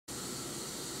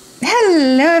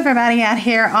Hello everybody out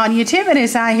here on YouTube. It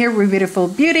is I here with Beautiful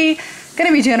Beauty. Going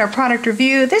to be doing a product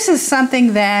review. This is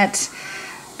something that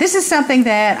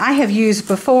I have used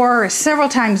before several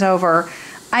times over.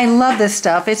 I love this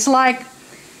stuff. It's like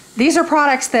these are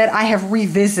products that I have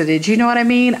revisited. You know what I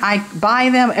mean? I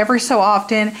buy them every so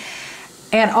often,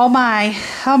 and oh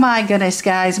my goodness,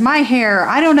 guys, my hair,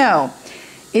 I don't know.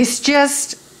 It's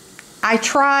just, I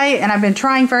try, and I've been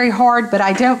trying very hard, but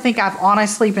I don't think I've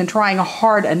honestly been trying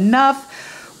hard enough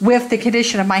with the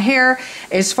condition of my hair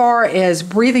as far as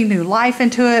breathing new life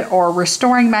into it or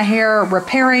restoring my hair,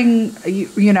 repairing,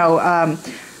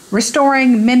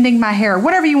 restoring, mending my hair,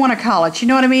 whatever you want to call it. You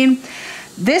know what I mean?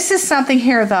 This is something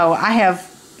here, though. I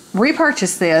have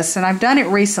repurchased this, and I've done it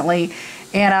recently.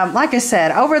 And like I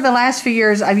said, over the last few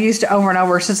years, I've used it over and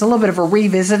over, so it's a little bit of a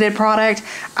revisited product.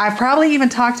 I've probably even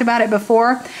talked about it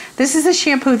before. This is a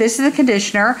shampoo. This is a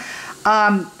conditioner.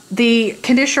 The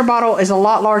conditioner bottle is a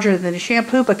lot larger than the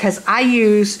shampoo because I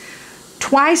use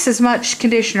twice as much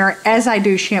conditioner as I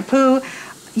do shampoo.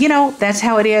 You know, that's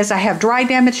how it is. I have dry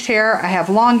damaged hair. I have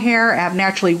long hair. I have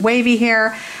naturally wavy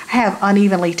hair. I have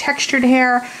unevenly textured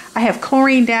hair. I have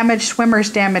chlorine damaged, swimmer's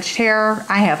damaged hair.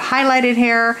 I have highlighted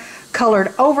hair,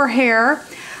 colored over hair.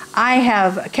 I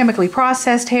have chemically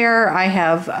processed hair. I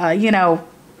have,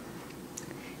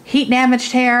 heat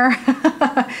damaged hair,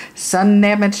 sun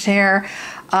damaged hair.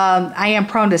 I am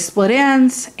prone to split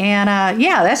ends. And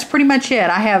yeah, that's pretty much it.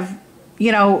 I have,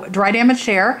 dry damaged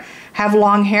hair, have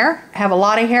long hair, have a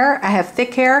lot of hair. I have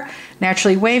thick hair,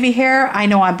 naturally wavy hair. I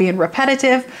know I'm being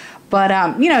repetitive, but,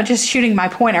 just shooting my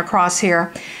point across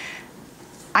here.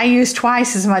 I use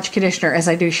twice as much conditioner as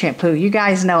I do shampoo. You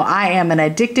guys know I am an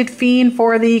addicted fiend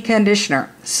for the conditioner.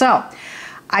 So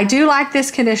I do like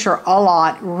this conditioner a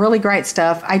lot. Really great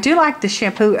stuff. I do like the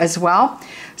shampoo as well.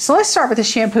 So let's start with the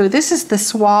shampoo. This is the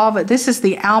Suave. This is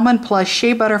the Almond plus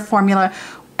Shea Butter formula.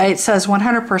 It says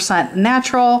 100%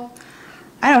 natural.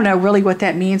 I don't know really what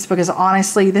that means because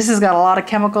honestly, this has got a lot of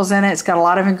chemicals in it. It's got a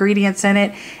lot of ingredients in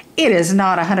it. It is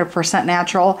not 100%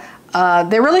 natural.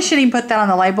 They really shouldn't even put that on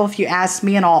the label if you ask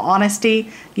me in all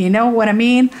honesty. You know what I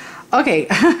mean? Okay,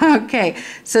 okay.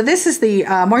 So this is the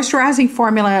moisturizing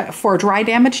formula for dry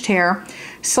damaged hair.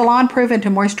 Salon proven to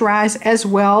moisturize as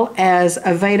well as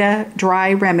Aveda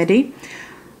dry remedy.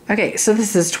 Okay, so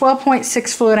this is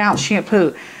 12.6 fluid ounce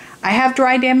shampoo. I have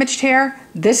dry damaged hair.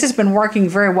 This has been working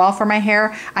very well for my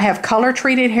hair. I have color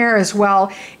treated hair as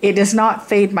well. It does not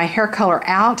fade my hair color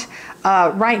out.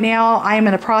 Right now I am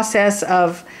in the process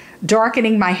of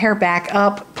darkening my hair back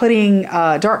up, putting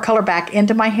dark color back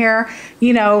into my hair.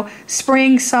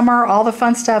 Spring, summer, all the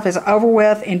fun stuff is over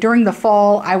with, and during the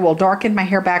fall I will darken my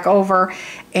hair back over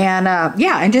and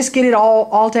and just get it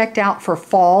all decked out for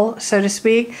fall, so to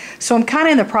speak. So I'm kind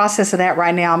of in the process of that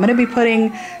right now. I'm going to be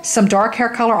putting some dark hair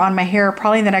color on my hair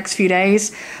probably in the next few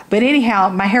days, but anyhow,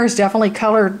 my hair is definitely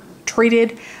color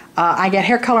treated. I get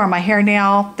hair color on my hair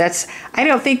now. I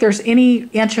don't think there's any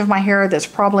inch of my hair that's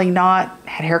probably not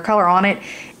had hair color on it.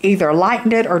 Either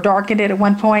lightened it or darkened it at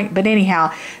one point. But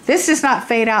anyhow, this does not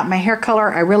fade out my hair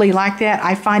color. I really like that.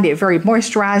 I find it very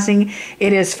moisturizing.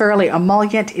 It is fairly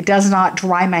emollient. It does not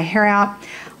dry my hair out.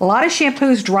 A lot of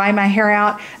shampoos dry my hair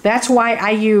out. That's why I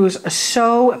use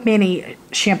so many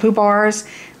shampoo bars.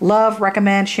 Love,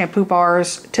 recommend shampoo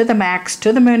bars to the max,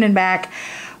 to the moon and back.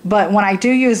 But when I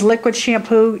do use liquid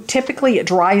shampoo, typically it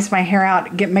dries my hair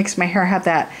out. It makes my hair have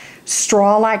that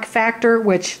straw-like factor,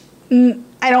 which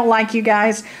I don't like, you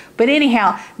guys. But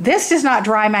anyhow, this does not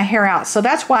dry my hair out. So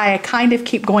that's why I kind of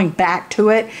keep going back to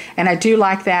it. And I do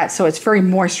like that. So it's very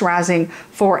moisturizing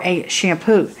for a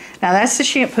shampoo. Now that's the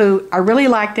shampoo. I really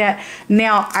like that.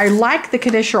 Now I like the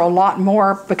conditioner a lot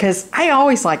more because I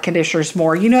always like conditioners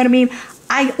more. You know what I mean?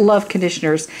 I love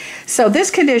conditioners. So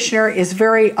this conditioner is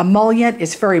very emollient,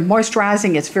 it's very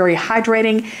moisturizing, it's very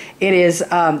hydrating. It is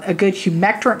a good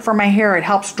humectant for my hair. It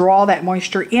helps draw that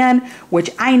moisture in,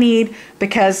 which I need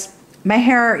because my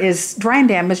hair is dry and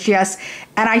damaged, yes,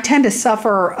 and I tend to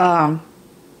suffer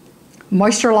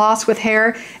moisture loss with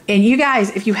hair. And you guys,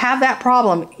 if you have that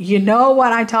problem, you know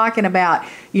what I'm talking about.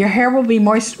 Your hair will be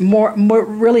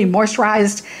really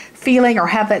moisturized feeling or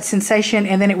have that sensation,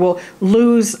 and then it will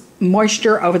lose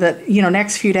moisture over the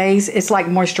next few days. It's like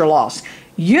moisture loss.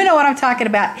 You know what I'm talking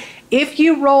about. If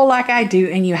you roll like I do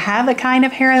and you have the kind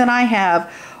of hair that I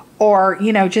have, or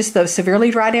just the severely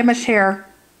dry damaged hair,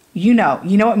 You know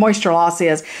what moisture loss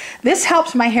is. This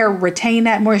helps my hair retain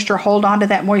that moisture, hold on to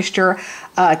that moisture,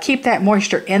 keep that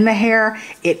moisture in the hair.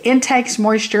 It intakes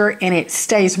moisture and it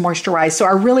stays moisturized. So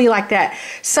I really like that.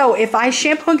 So if I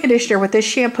shampoo and conditioner with this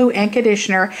shampoo and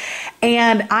conditioner,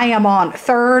 and I am on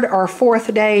 3rd or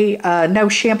 4th day, no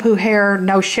shampoo hair,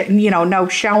 no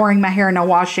showering my hair, no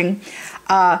washing.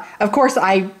 Of course,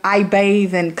 I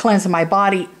bathe and cleanse my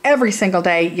body every single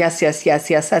day. Yes, yes, yes,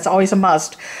 yes. That's always a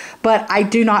must. But I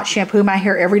do not shampoo my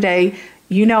hair every day.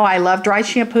 You know, I love dry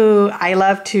shampoo. I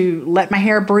love to let my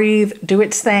hair breathe, do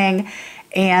its thing.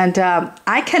 And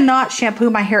I cannot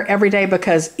shampoo my hair every day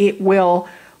because it will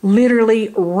literally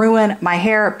ruin my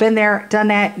hair. Been there, done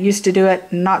that, used to do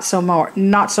it. Not so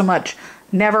much.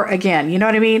 Never again. You know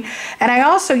what I mean? And I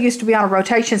also used to be on a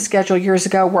rotation schedule years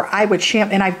ago where I would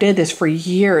shampoo, and I did this for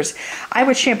years. I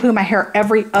would shampoo my hair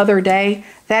every other day.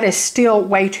 That is still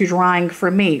way too drying for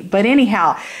me. But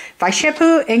anyhow, if I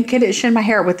shampoo and condition my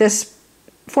hair with this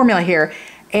formula here,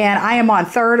 and I am on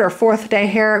 3rd or 4th day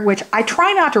hair, which I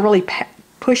try not to really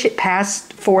push it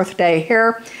past 4th day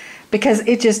hair, because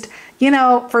it just,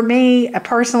 for me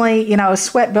personally,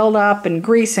 sweat buildup and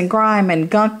grease and grime and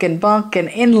gunk and bunk and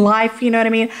in life, you know what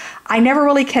I mean? I never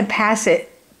really can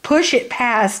push it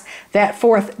past that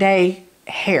 4th day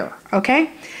hair,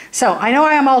 okay? So I know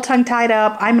I am all tongue tied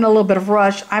up. I'm in a little bit of a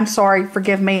rush. I'm sorry.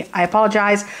 Forgive me. I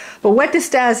apologize. But what this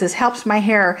does is helps my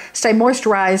hair stay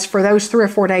moisturized for those 3 or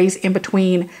 4 days in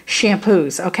between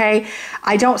shampoos, okay?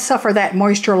 I don't suffer that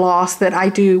moisture loss that I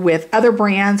do with other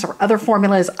brands or other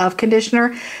formulas of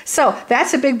conditioner. So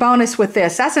that's a big bonus with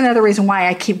this. That's another reason why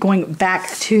I keep going back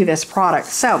to this product.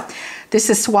 So this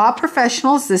is Suave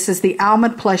Professionals. This is the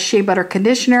Almond plus Shea Butter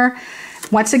Conditioner.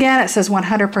 Once again, it says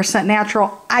 100%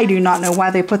 natural. I do not know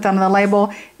why they put that on the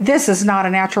label. This is not a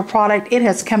natural product. It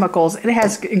has chemicals. It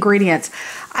has ingredients.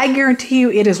 I guarantee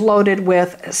you it is loaded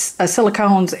with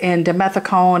silicones and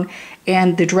dimethicone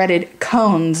and the dreaded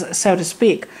cones, so to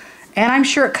speak. And I'm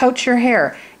sure it coats your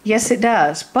hair. Yes, it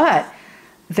does. But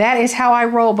that is how I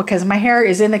roll because my hair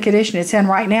is in the condition it's in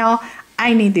right now.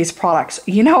 I need these products.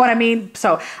 You know what I mean?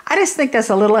 So I just think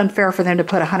that's a little unfair for them to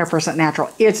put 100%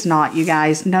 natural. It's not, you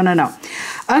guys. No, no, no.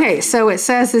 Okay, so it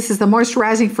says this is the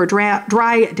moisturizing for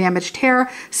dry damaged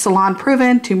hair, salon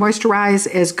proven to moisturize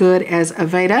as good as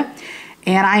Aveda.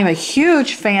 And I am a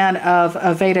huge fan of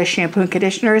Aveda shampoo and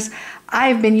conditioners.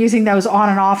 I've been using those on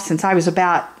and off since I was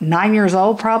about 9 years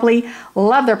old, probably.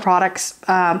 Love their products.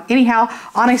 Anyhow,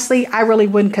 honestly, I really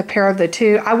wouldn't compare the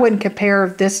two. I wouldn't compare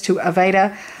this to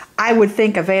Aveda. I would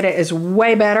think Aveda is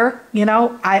way better.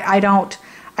 I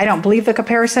don't believe the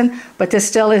comparison, but this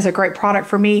still is a great product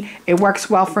for me. It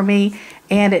works well for me,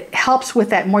 and it helps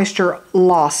with that moisture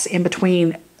loss in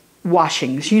between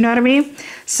washings. You know what I mean?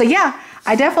 So yeah,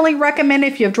 I definitely recommend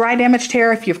if you have dry damaged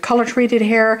hair, if you have color treated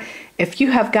hair, if you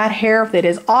have got hair that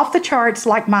is off the charts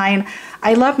like mine.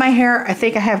 I love my hair. I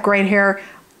think I have great hair.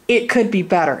 It could be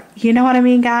better. You know what I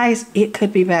mean, guys? It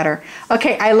could be better.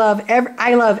 Okay, I love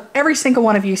every single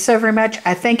one of you so very much.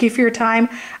 I thank you for your time.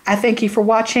 I thank you for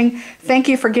watching. Thank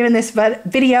you for giving this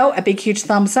video a big, huge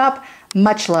thumbs up.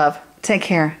 Much love. Take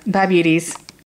care. Bye, beauties.